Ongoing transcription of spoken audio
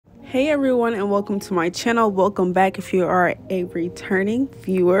Hey everyone, and welcome to my channel. Welcome back if you are a returning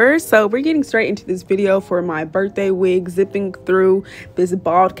viewer. So we're getting straight into this video for my birthday wig, zipping through this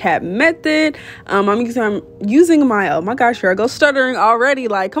bald cap method. I'm using my, oh my gosh, here I go stuttering already,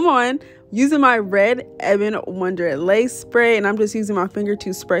 like come on, using my red Ebon Wonder lace spray, and I'm just using my finger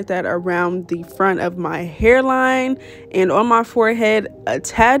to spread that around the front of my hairline and on my forehead a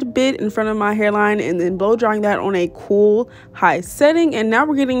tad bit in front of my hairline, and then blow drying that on a cool high setting. And now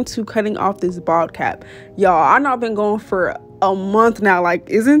we're getting to cutting off this bald cap. Y'all, I know I've been going for a month now. Like,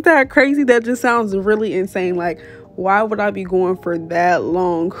 isn't that crazy? That just sounds really insane. Like, why would I be going for that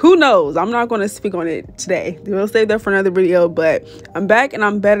long? Who knows? I'm not going to speak on it today. We'll save that for another video, but I'm back and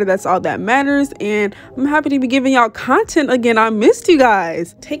I'm better. That's all that matters. And I'm happy to be giving y'all content again. I missed you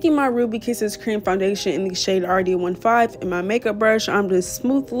guys. Taking my Ruby Kisses cream foundation in the shade RD15 and my makeup brush, I'm just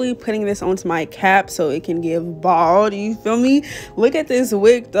smoothly putting this onto my cap so it can give bald. You feel me? Look at this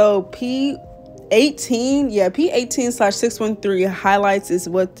wig though. P18/613 highlights is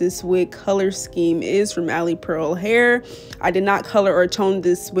what this wig color scheme is from Alipearl hair. I did not color or tone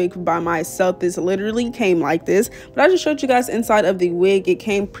this wig by myself. This literally came like this, but I just showed you guys inside of the wig. It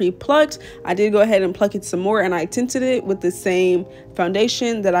came pre-plucked. I did go ahead and pluck it some more, and I tinted it with the same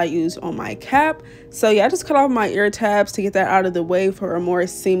foundation that I used on my cap. So yeah, I just cut off my ear tabs to get that out of the way for a more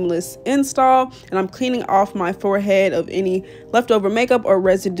seamless install, and I'm cleaning off my forehead of any leftover makeup or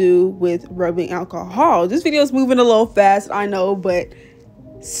residue with rubbing alcohol. This video is moving a little fast, I know, but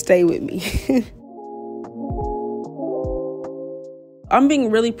stay with me. I'm being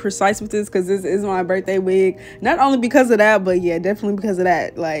really precise with this because this is my birthday wig. Not only because of that, but yeah, definitely because of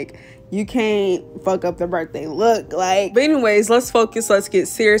that. Like, you can't fuck up the birthday look. Like, but anyways, let's focus. Let's get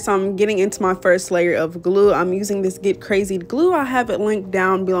serious. I'm getting into my first layer of glue. I'm using this Get Crazy glue. I have it linked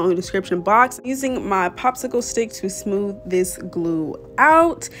down below in the description box. I'm using my popsicle stick to smooth this glue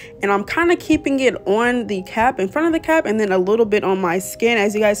out, and I'm kind of keeping it on the cap, in front of the cap, and then a little bit on my skin.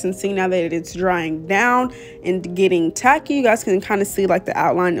 As you guys can see now that it's drying down and getting tacky, you guys can kind of see like the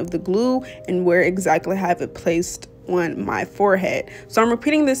outline of the glue and where exactly I have it placed on my forehead. So I'm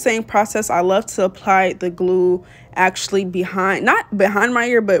repeating the same process. I love to apply the glue actually not behind my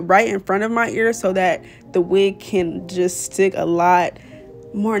ear, but right in front of my ear, so that the wig can just stick a lot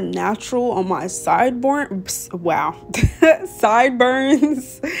more natural on my sideburns. Wow.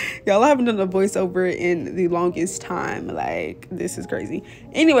 Sideburns. Y'all, I haven't done a voiceover in the longest time. Like, this is crazy.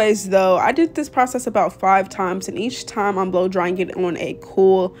 Anyways, though, I did this process about 5 times, and each time I'm blow drying it on a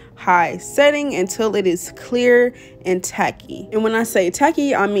cool high setting until it is clear and tacky. And when I say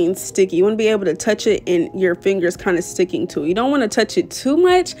tacky, I mean sticky. You want to be able to touch it and your fingers kind of sticking to it. You don't want to touch it too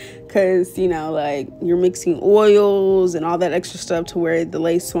much because, you know, like, you're mixing oils and all that extra stuff to where the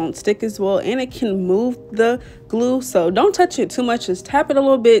lace won't stick as well, and it can move the glue. So don't touch it too much. Just tap it a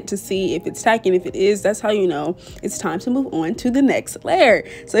little bit to see if it's tacky, and if it is, that's how you know it's time to move on to the next layer.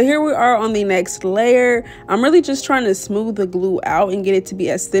 So here we are on the next layer. I'm really just trying to smooth the glue out and get it to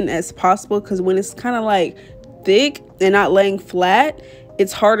be as thin as possible, because when it's kind of like thick and not laying flat,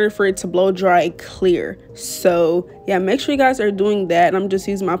 it's harder for it to blow dry clear. So yeah, make sure you guys are doing that. I'm just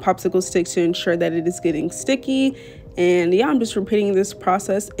using my popsicle stick to ensure that it is getting sticky. And yeah, I'm just repeating this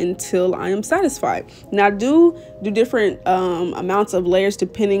process until I am satisfied. Now, I do different amounts of layers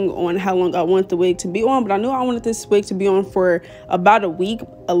depending on how long I want the wig to be on, but I knew I wanted this wig to be on for about a week,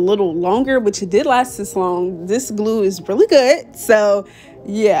 a little longer, which it did last this long. This glue is really good. So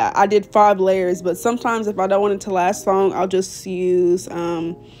yeah, I did 5 layers, but sometimes if I don't want it to last long, I'll just use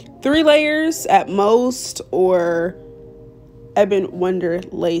 3 layers at most, or Ebon Wonder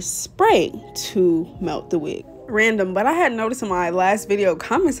lace spray to melt the wig. Random, but I had noticed in my last video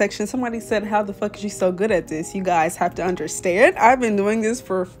comment section, somebody said, how the fuck is you so good at this? You guys have to understand, I've been doing this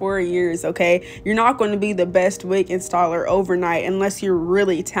for 4 years. Okay, you're not going to be the best wig installer overnight unless you're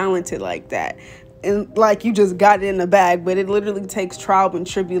really talented like that, and like you just got it in the bag. But it literally takes trial and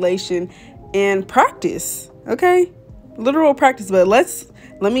tribulation and practice. Okay, literal practice. But let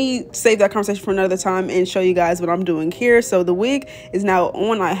me save that conversation for another time and show you guys what I'm doing here. So the wig is now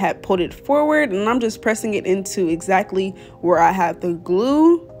on. I had pulled it forward, and I'm just pressing it into exactly where I have the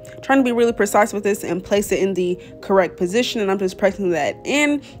glue. Trying to be really precise with this and place it in the correct position, and I'm just pressing that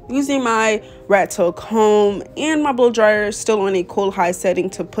in using my rat tail comb and my blow dryer still on a cool high setting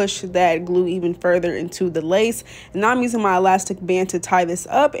to push that glue even further into the lace. And now I'm using my elastic band to tie this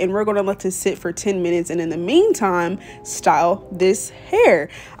up, and we're going to let this sit for 10 minutes, and in the meantime style this hair.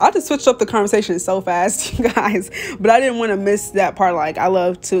 I just switched up the conversation so fast, you guys, but I didn't want to miss that part. Like, I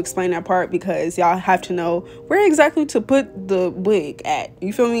love to explain that part because y'all have to know where exactly to put the wig at,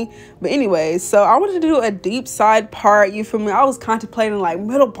 you feel me? me? But anyways, so I wanted to do a deep side part, you feel me? I was contemplating like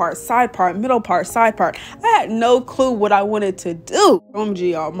middle part, side part, middle part, side part. I had no clue what I wanted to do.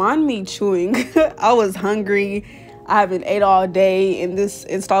 OMG, y'all, mind me chewing. I was hungry. I haven't ate all day, and this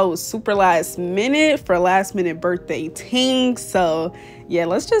install was super last minute for last minute birthday ting. So yeah,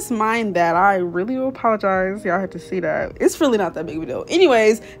 let's just mind that. I really do apologize. Y'all had to see that. It's really not that big of a deal.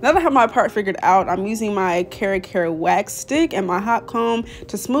 Anyways, now that I have my part figured out, I'm using my Care wax stick and my hot comb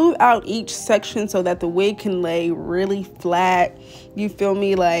to smooth out each section so that the wig can lay really flat. You feel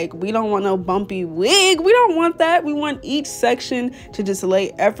me? Like, we don't want no bumpy wig. We don't want that. We want each section to just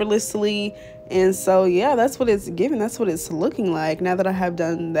lay effortlessly. And so yeah, that's what it's giving. That's what it's looking like now that I have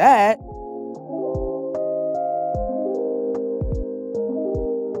done that.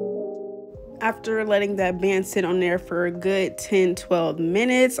 After letting that band sit on there for a good 10-12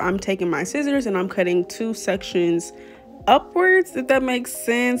 minutes, I'm taking my scissors and I'm cutting 2 sections upwards, if that makes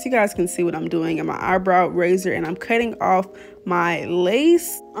sense. You guys can see what I'm doing, in my eyebrow razor, and I'm cutting off my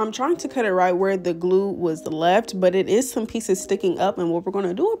lace. I'm trying to cut it right where the glue was left, but it is some pieces sticking up, and what we're going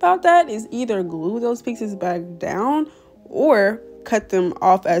to do about that is either glue those pieces back down or cut them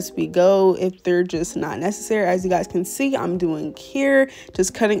off as we go if they're just not necessary. As you guys can see, I'm doing here,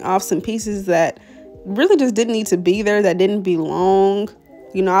 just cutting off some pieces that really just didn't need to be there, that didn't belong.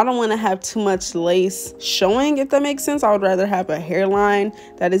 You know, I don't want to have too much lace showing, if that makes sense. I would rather have a hairline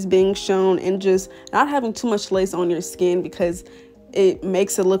that is being shown, and just not having too much lace on your skin, because it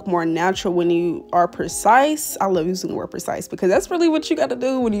makes it look more natural when you are precise. I love using the word precise because that's really what you got to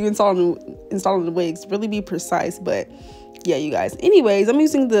do when you installing the wigs, really be precise. But yeah, you guys, anyways, I'm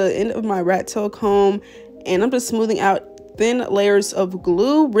using the end of my rat tail comb and I'm just smoothing out thin layers of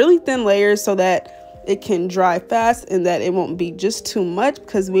glue, really thin layers, so that it can dry fast and that it won't be just too much,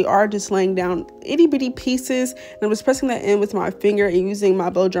 because we are just laying down itty bitty pieces. And I'm just pressing that in with my finger and using my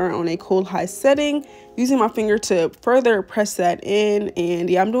blow dryer on a cool high setting, using my finger to further press that in.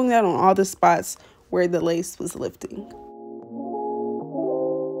 And yeah, I'm doing that on all the spots where the lace was lifting.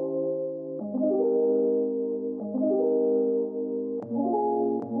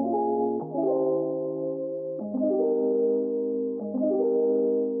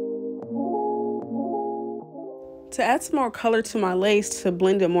 To add some more color to my lace, to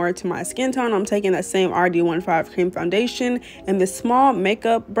blend it more into my skin tone, I'm taking that same RD15 cream foundation and this small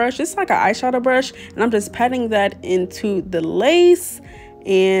makeup brush, just like an eyeshadow brush, and I'm just patting that into the lace.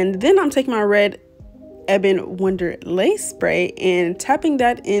 And then I'm taking my red Ebon Wonder lace spray and tapping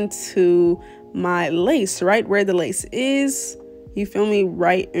that into my lace, right where the lace is. You feel me?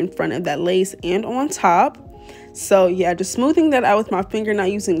 Right in front of that lace and on top. So yeah, just smoothing that out with my finger, not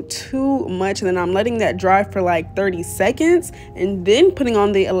using too much, and then I'm letting that dry for like 30 seconds and then putting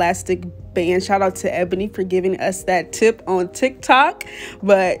on the elastic band. Shout out to Ebony for giving us that tip on TikTok.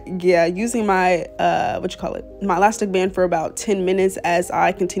 But yeah, using my my elastic band for about 10 minutes as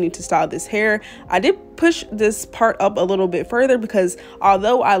I continue to style this hair. I did push this part up a little bit further because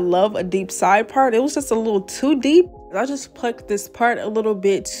although I love a deep side part, it was just a little too deep. I just plucked this part a little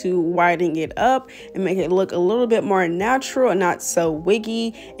bit to widen it up and make it look a little bit more natural and not so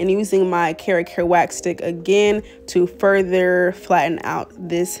wiggy, and using my Care wax stick again to further flatten out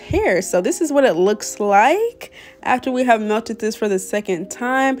this hair. So this is what it looks like after we have melted this for the second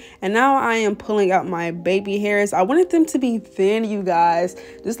time. And now I am pulling out my baby hairs. I wanted them to be thin, you guys,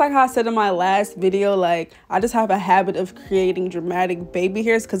 just like how I said in my last video. Like, I just have a habit of creating dramatic baby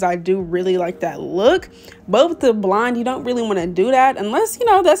hairs because I do really like that look. But with the blonde, you don't really want to do that unless, you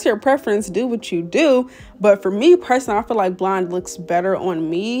know, that's your preference. Do what you do. But for me personally, I feel like blonde looks better on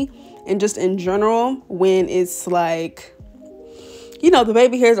me, and just in general when it's like, you know, the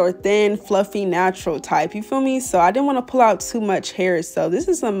baby hairs are thin, fluffy, natural type, you feel me? So I didn't want to pull out too much hair. So this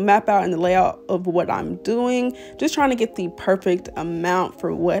is a map out in the layout of what I'm doing, just trying to get the perfect amount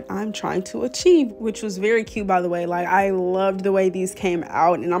for what I'm trying to achieve, which was very cute, by the way. Like, I loved the way these came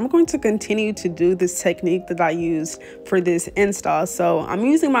out, and I'm going to continue to do this technique that I used for this install. So I'm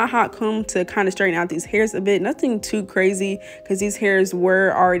using my hot comb to kind of straighten out these hairs a bit, nothing too crazy because these hairs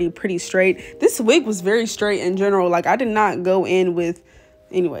were already pretty straight. This wig was very straight in general. Like, I did not go in with,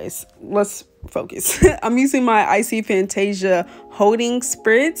 anyways, let's focus. I'm using my Icy Fantasia holding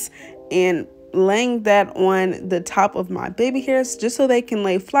spritz and laying that on the top of my baby hairs just so they can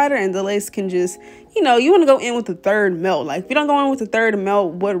lay flatter and the lace can just, you know, you want to go in with the third melt. Like, if you don't go in with the third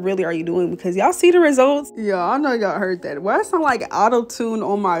melt, what really are you doing? Because y'all see the results. Yeah, I know y'all heard that. Well, I sound like auto-tune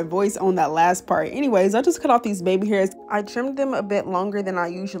on my voice on that last part. Anyways, I just cut off these baby hairs. I trimmed them a bit longer than I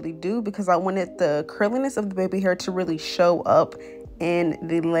usually do because I wanted the curliness of the baby hair to really show up in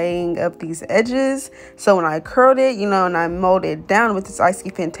the laying of these edges. So when I curled it, you know, and I molded it down with this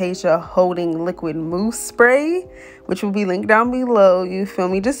Icy Fantasia holding liquid mousse spray, which will be linked down below, you feel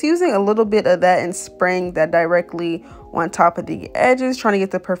me? Just using a little bit of that and spraying that directly on top of the edges, trying to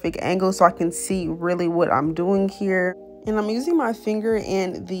get the perfect angle so I can see really what I'm doing here. And I'm using my finger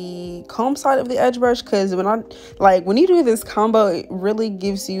and the comb side of the edge brush, because when you do this combo, it really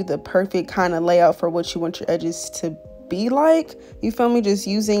gives you the perfect kind of layout for what you want your edges to be like, you feel me? Just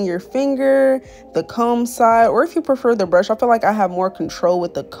using your finger, the comb side, or if you prefer the brush. I feel like I have more control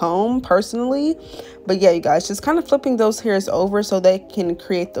with the comb personally. But yeah, you guys, just kind of flipping those hairs over so they can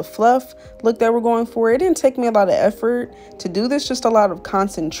create the fluff look that we're going for. It didn't take me a lot of effort to do this, just a lot of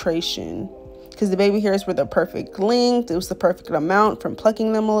concentration, because the baby hairs were the perfect length. It was the perfect amount from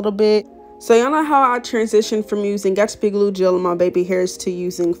plucking them a little bit. So y'all know how I transitioned from using Gatsby glue gel on my baby hairs to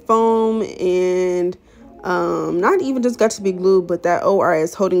using foam and not even just Gatsby glue, but that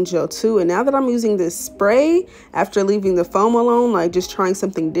ORS holding gel too. And now that I'm using this spray after leaving the foam alone, like just trying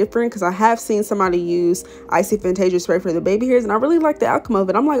something different, because I have seen somebody use Icy Fantasia spray for the baby hairs and I really like the outcome of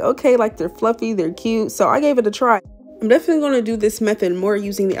it. I'm like, okay, like they're fluffy, they're cute, so I gave it a try. I'm definitely going to do this method more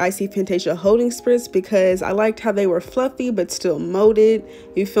using the Icy Fantasia holding spritz, because I liked how they were fluffy but still molded,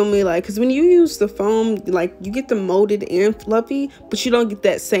 you feel me? Like, because when you use the foam, like you get them molded and fluffy, but you don't get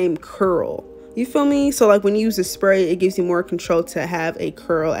that same curl, you feel me? So like when you use the spray, it gives you more control to have a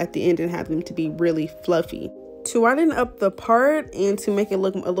curl at the end and have them to be really fluffy. To widen up the part and to make it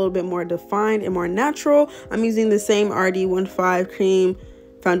look a little bit more defined and more natural, I'm using the same RD15 cream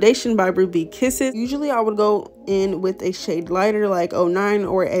foundation by Ruby Kisses. Usually I would go in with a shade lighter like 09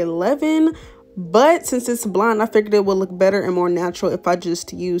 or 11, but since it's blonde, I figured it would look better and more natural if I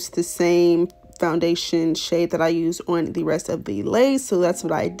just use the same foundation shade that I use on the rest of the lace. So that's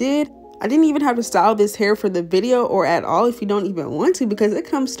what I did. I didn't even have to style this hair for the video or at all if you don't even want to, because it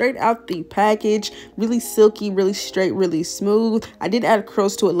comes straight out the package, really silky, really straight, really smooth. I did add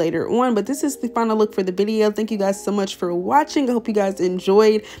curls to it later on, but this is the final look for the video. Thank you guys so much for watching. I hope you guys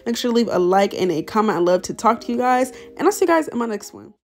enjoyed. Make sure to leave a like and a comment. I love to talk to you guys, and I'll see you guys in my next one.